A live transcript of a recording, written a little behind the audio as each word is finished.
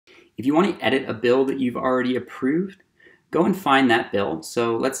If you want to edit a bill that you've already approved, go and find that bill.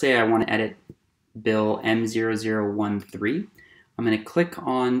 So let's say I want to edit bill M0013. I'm going to click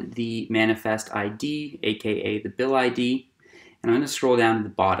on the manifest ID, aka the bill ID, and I'm going to scroll down to the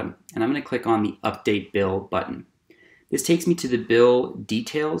bottom, and I'm going to click on the Update Bill button. This takes me to the bill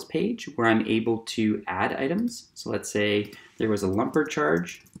details page where I'm able to add items. So let's say there was a lumper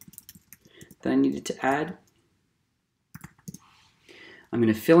charge that I needed to add. I'm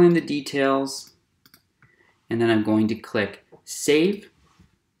going to fill in the details, and then I'm going to click Save.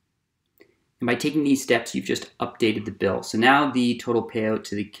 And by taking these steps, you've just updated the bill. So now the total payout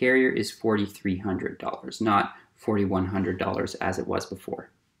to the carrier is $4,300, not $4,100 as it was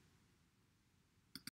before.